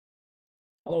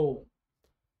Hello,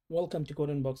 welcome to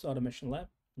Code and Box Automation Lab.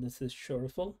 This is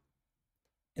Shuriful.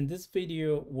 In this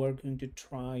video, we're going to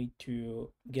try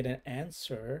to get an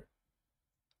answer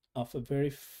of a very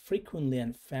frequently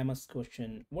and famous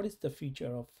question. What is the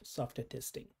feature of software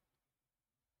testing?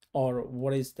 Or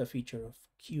what is the feature of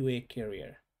QA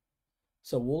career?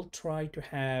 So we'll try to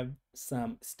have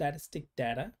some statistic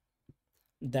data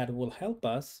that will help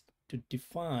us to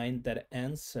define that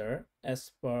answer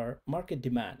as per market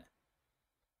demand.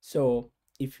 So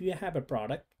if you have a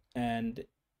product and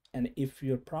if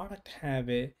your product have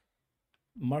a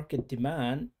market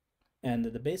demand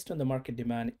and based on the market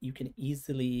demand, you can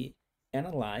easily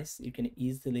analyze, you can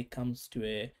easily comes to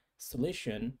a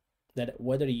solution that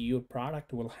whether your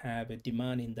product will have a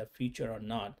demand in the future or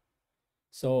not.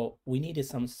 So we needed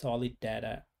some solid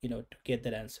data, to get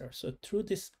that answer. So through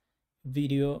this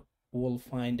video, we'll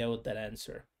find out that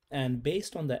answer. And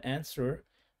based on the answer,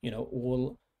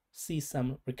 we'll see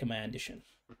some recommendation.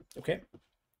 Okay.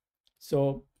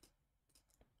 So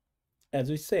as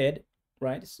we said,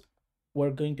 right, we're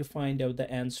going to find out the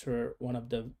answer. One of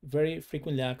the very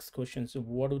frequently asked questions of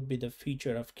what would be the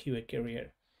feature of QA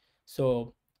career.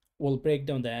 So we'll break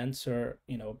down the answer,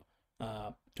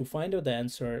 to find out the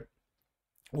answer.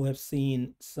 We have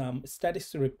seen some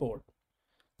statistical report,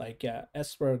 like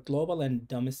as per global and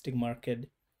domestic market,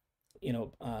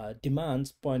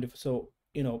 demands point of, so,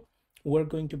 we're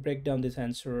going to break down this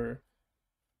answer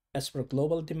as per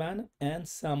global demand and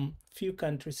some few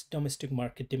countries domestic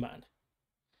market demand.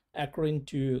 According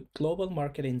to global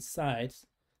market insights,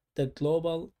 the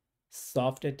global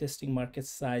software testing market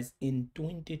size in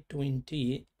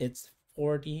 2020, it's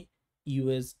 40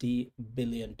 USD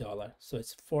billion dollar. So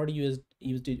it's 40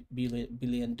 USD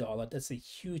billion dollar. That's a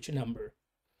huge number.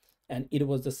 And it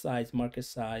was the market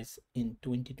size in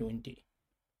 2020.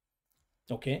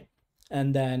 Okay.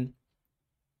 And then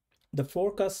the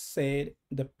forecast said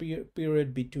the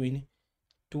period between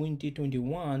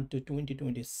 2021 to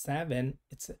 2027,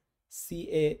 it's a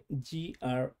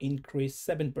CAGR increase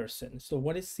 7%. So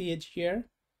what is CAGR?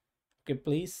 Okay,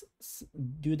 please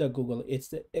do the Google.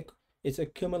 It's a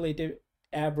cumulative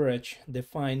average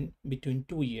defined between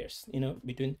 2 years,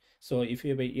 so if you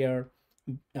have a year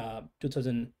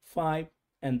 2005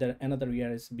 and then another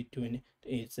year is between,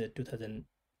 it's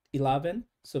 2011.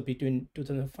 So between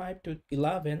 2005 to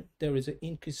 11, there is an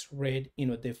increased rate,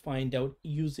 they find out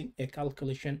using a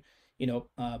calculation,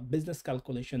 business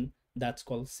calculation that's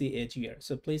called CAGR.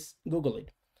 So please Google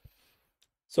it.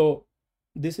 So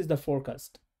this is the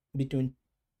forecast between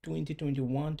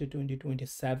 2021 to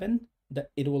 2027,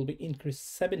 that it will be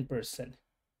increased 7%.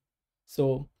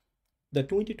 So the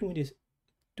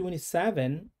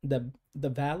 2027, the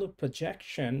value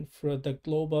projection for the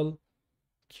global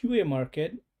QA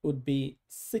market would be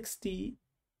 60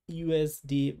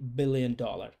 USD billion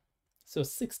dollar. So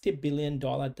 60 billion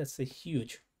dollar, that's a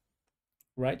huge,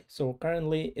 right? So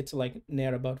currently it's like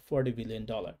near about 40 billion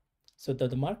dollar. So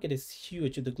the market is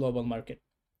huge, the global market.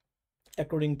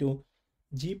 According to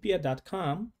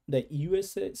GPA.com, the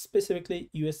USA,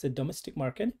 specifically USA domestic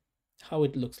market, how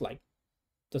it looks like.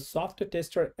 The software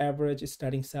tester average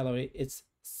starting salary is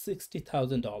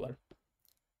 $60,000.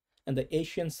 And the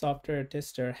Asian software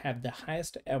tester have the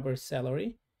highest ever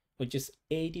salary, which is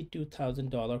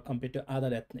 $82,000 compared to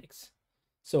other ethnics.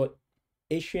 So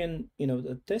Asian,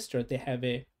 the tester, they have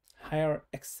a higher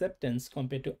acceptance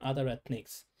compared to other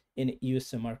ethnics in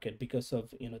USA market because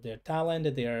of, their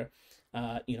talent, their,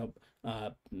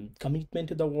 commitment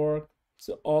to the work.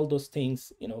 So all those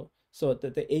things, so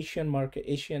the Asian market,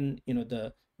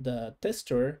 the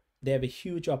tester, they have a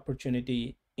huge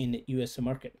opportunity in the USA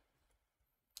market.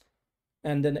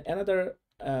 And then another,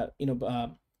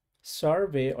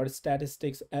 survey or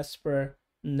statistics as per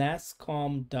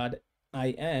nascom.in,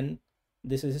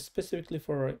 this is specifically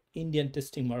for Indian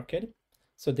testing market.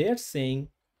 So they are saying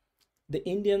the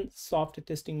Indian software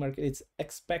testing market is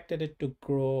expected to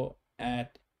grow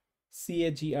at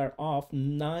CAGR of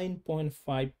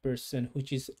 9.5%,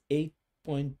 which is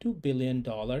 $8.2 billion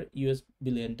US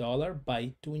billion dollar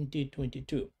by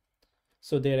 2022.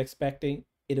 So they're expecting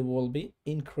it will be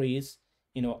increased,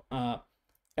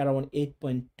 around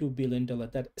 $8.2 billion.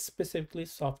 That specifically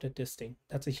software testing.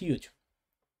 That's a huge.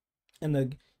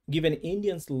 And given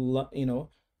Indians,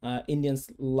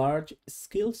 Indians large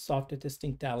skilled software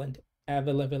testing talent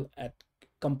available at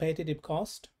competitive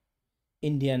cost,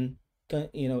 India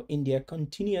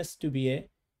continues to be a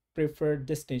preferred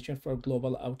destination for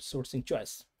global outsourcing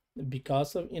choice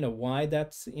because of, why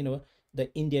that's, the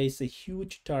India is a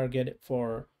huge target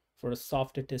for a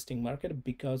software testing market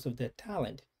because of their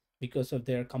talent, because of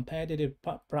their competitive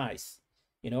price,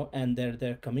 and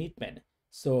their commitment.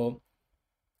 So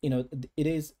it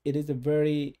is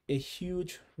a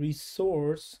huge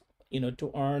resource,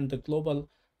 to earn the global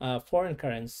foreign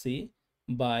currency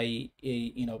by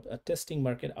a testing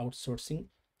market outsourcing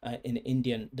in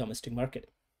Indian domestic market.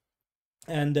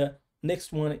 And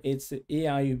next one, it's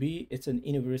AIUB. It's an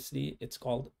university. It's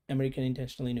called American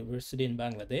International University in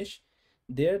Bangladesh.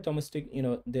 Their domestic,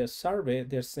 their survey,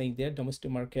 they're saying their domestic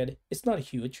market is not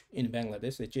huge in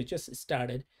Bangladesh. It just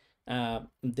started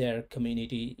their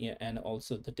community, and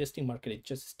also the testing market, it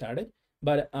just started.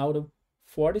 But out of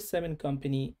 47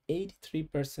 company,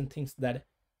 83% thinks that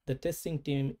the testing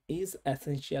team is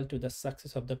essential to the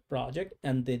success of the project,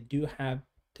 and they do have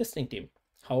testing team.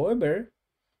 However,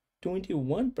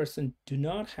 21% do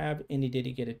not have any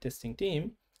dedicated testing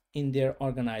team in their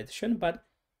organization, but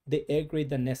they agree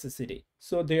the necessity.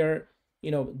 So they're,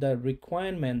 the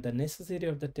requirement, the necessity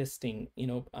of the testing,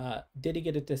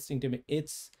 dedicated testing team,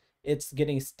 it's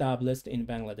getting established in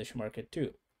Bangladesh market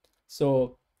too.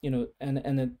 So,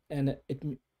 and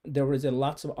there is a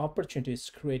lots of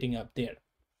opportunities creating up there.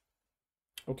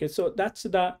 Okay, so that's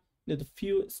the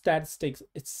few statistics.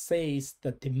 It says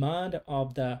the demand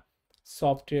of the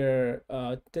software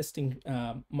testing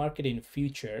market in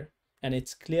future, and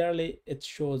it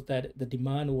shows that the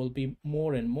demand will be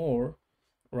more and more,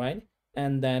 right?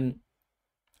 And then,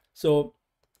 so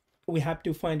we have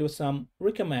to find some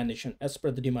recommendation as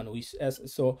per the demand.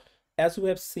 As we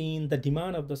have seen, the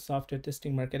demand of the software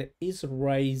testing market is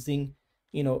rising,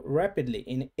 rapidly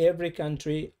in every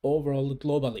country overall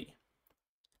globally.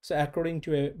 So according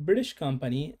to a British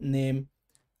company named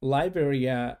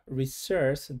Liberia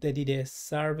Research, they did a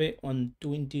survey on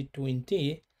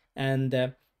 2020,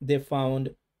 and they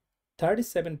found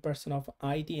 37% of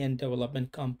IT and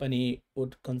development company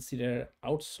would consider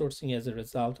outsourcing as a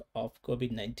result of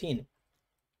COVID-19.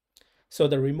 So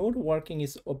the remote working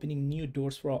is opening new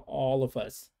doors for all of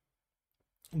us.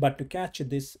 But to catch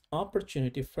this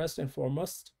opportunity, first and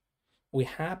foremost, we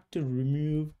have to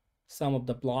remove some of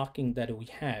the blocking that we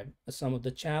have, some of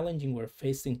the challenging we're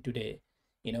facing today.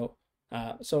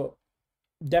 So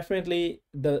definitely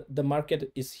the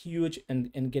market is huge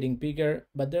and getting bigger,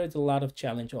 but there is a lot of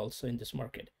challenge also in this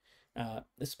market,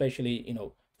 especially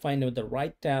find out the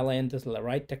right talent, the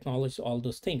right technology, all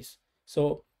those things.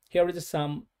 So here is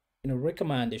some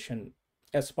recommendation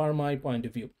as per my point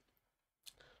of view.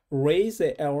 Raise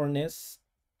the awareness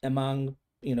among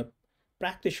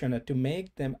practitioner to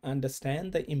make them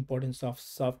understand the importance of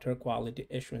software quality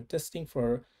assurance testing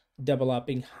for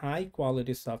developing high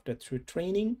quality software through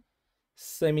training,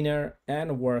 seminar,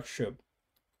 and workshop.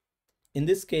 In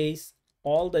this case,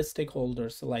 all the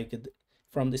stakeholders, like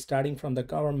starting from the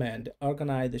government,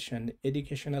 organization,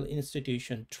 educational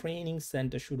institution, training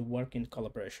center, should work in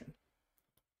collaboration.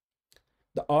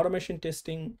 The automation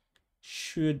testing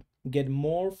should get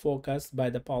more focused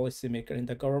by the policymaker in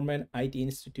the government, IT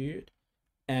institute,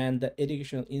 and the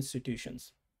educational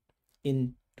institutions.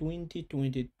 In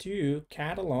 2022,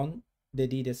 Catalan, they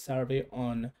did a survey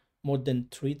on more than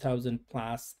 3,000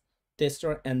 plus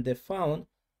testers, and they found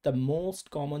the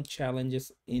most common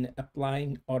challenges in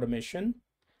applying automation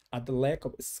are the lack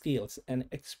of skills and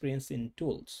experience in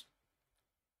tools.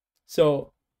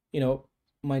 So,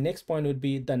 my next point would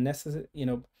be the necessary,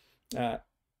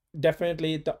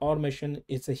 definitely the automation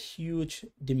is a huge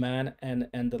demand,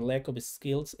 and the lack of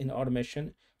skills in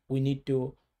automation. We need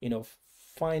to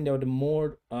find out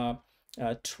more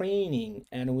training,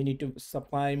 and we need to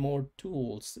supply more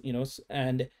tools,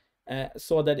 and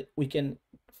so that we can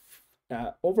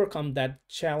overcome that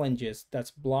challenges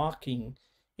that's blocking,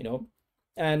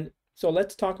 and so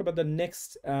let's talk about the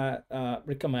next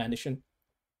recommendation.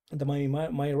 My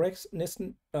next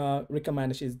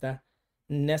recommendation is the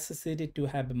necessity to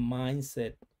have a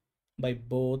mindset by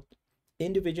both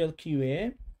individual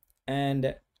QA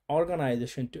and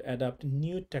organization to adopt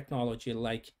new technology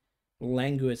like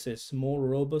languages, more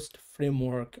robust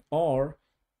framework, or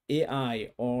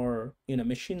AI, or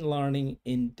machine learning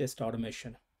in test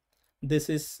automation. This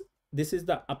is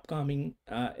the upcoming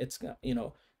it's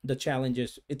the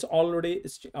challenges.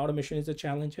 Automation is the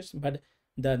challenges, but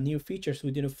the new features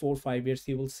within 4 or 5 years,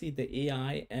 you will see the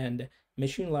AI and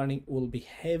machine learning will be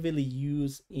heavily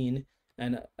used in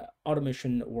an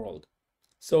automation world.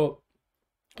 So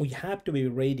we have to be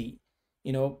ready,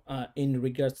 in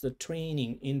regards to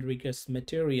training, in regards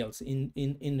materials, in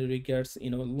regards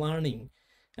learning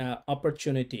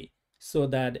opportunity, so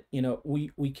that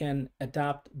we can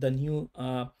adapt the new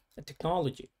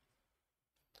technology.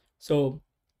 So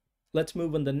let's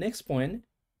move on the next point.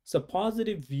 So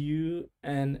positive view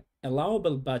and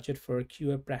allowable budget for a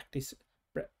QA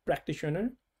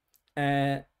practitioner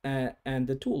and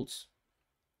the tools.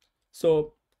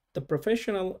 So the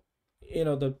professional,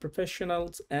 the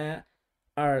professionals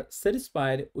are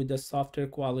satisfied with the software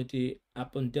quality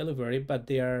upon delivery, but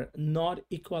they are not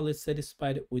equally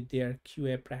satisfied with their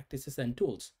QA practices and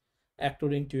tools.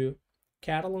 According to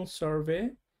Catalan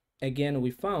survey, again,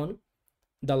 we found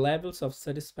the levels of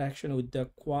satisfaction with the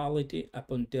quality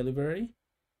upon delivery,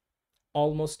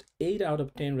 almost 8 out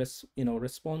of 10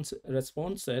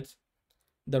 responses,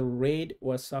 the rate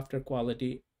was software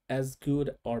quality as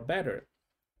good or better.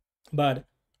 But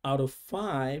out of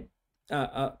five,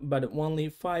 but only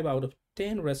 5 out of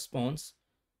 10 response,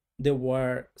 they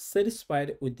were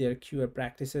satisfied with their QA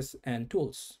practices and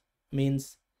tools.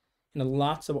 Means,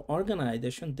 lots of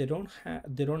organizations, they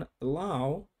don't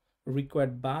allow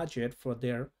required budget for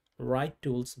their right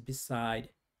tools beside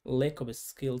lack of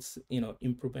skills,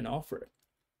 improvement offer.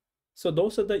 So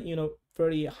those are the,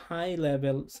 very high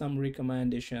level some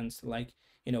recommendations. Like,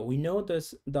 we know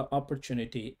this, the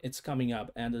opportunity, it's coming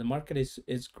up, and the market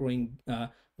is growing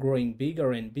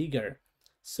bigger and bigger.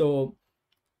 So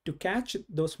to catch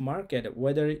those market,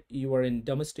 whether you are in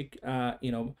domestic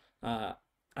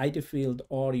IT field,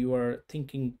 or you are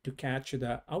thinking to catch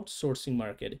the outsourcing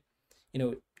market,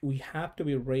 we have to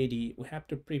be ready, we have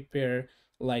to prepare,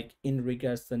 like in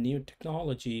regards to the new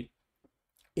technology,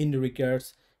 in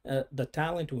regards the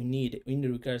talent we need,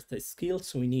 in regards the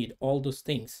skills we need, all those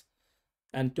things.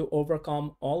 And to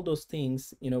overcome all those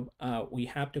things, we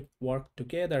have to work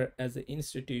together as an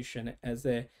institution, as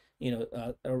a,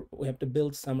 we have to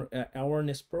build some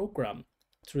awareness program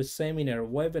through seminar,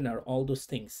 webinar, all those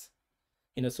things,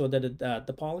 so that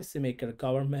the policymaker,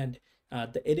 government,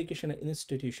 the educational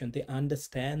institution, they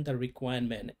understand the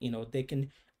requirement, they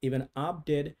can even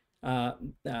update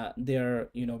their,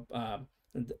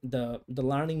 the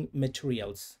learning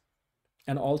materials,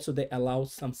 and also they allow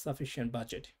some sufficient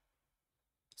budget.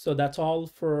 So that's all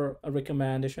for a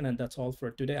recommendation, and that's all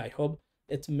for today. I hope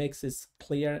it makes it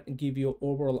clear and give you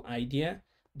overall idea.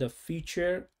 The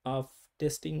future of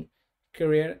testing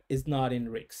career is not in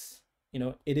risks.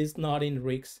 It is not in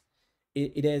risks.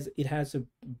 It has a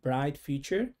bright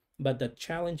future, but the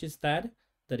challenge is that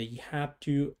you have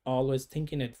to always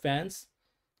think in advance,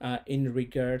 in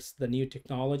regards the new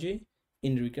technology,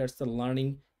 in regards to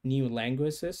learning new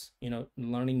languages,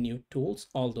 learning new tools,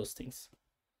 all those things.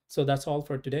 So that's all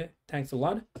for today. Thanks a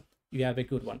lot. You have a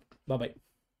good one. Bye bye.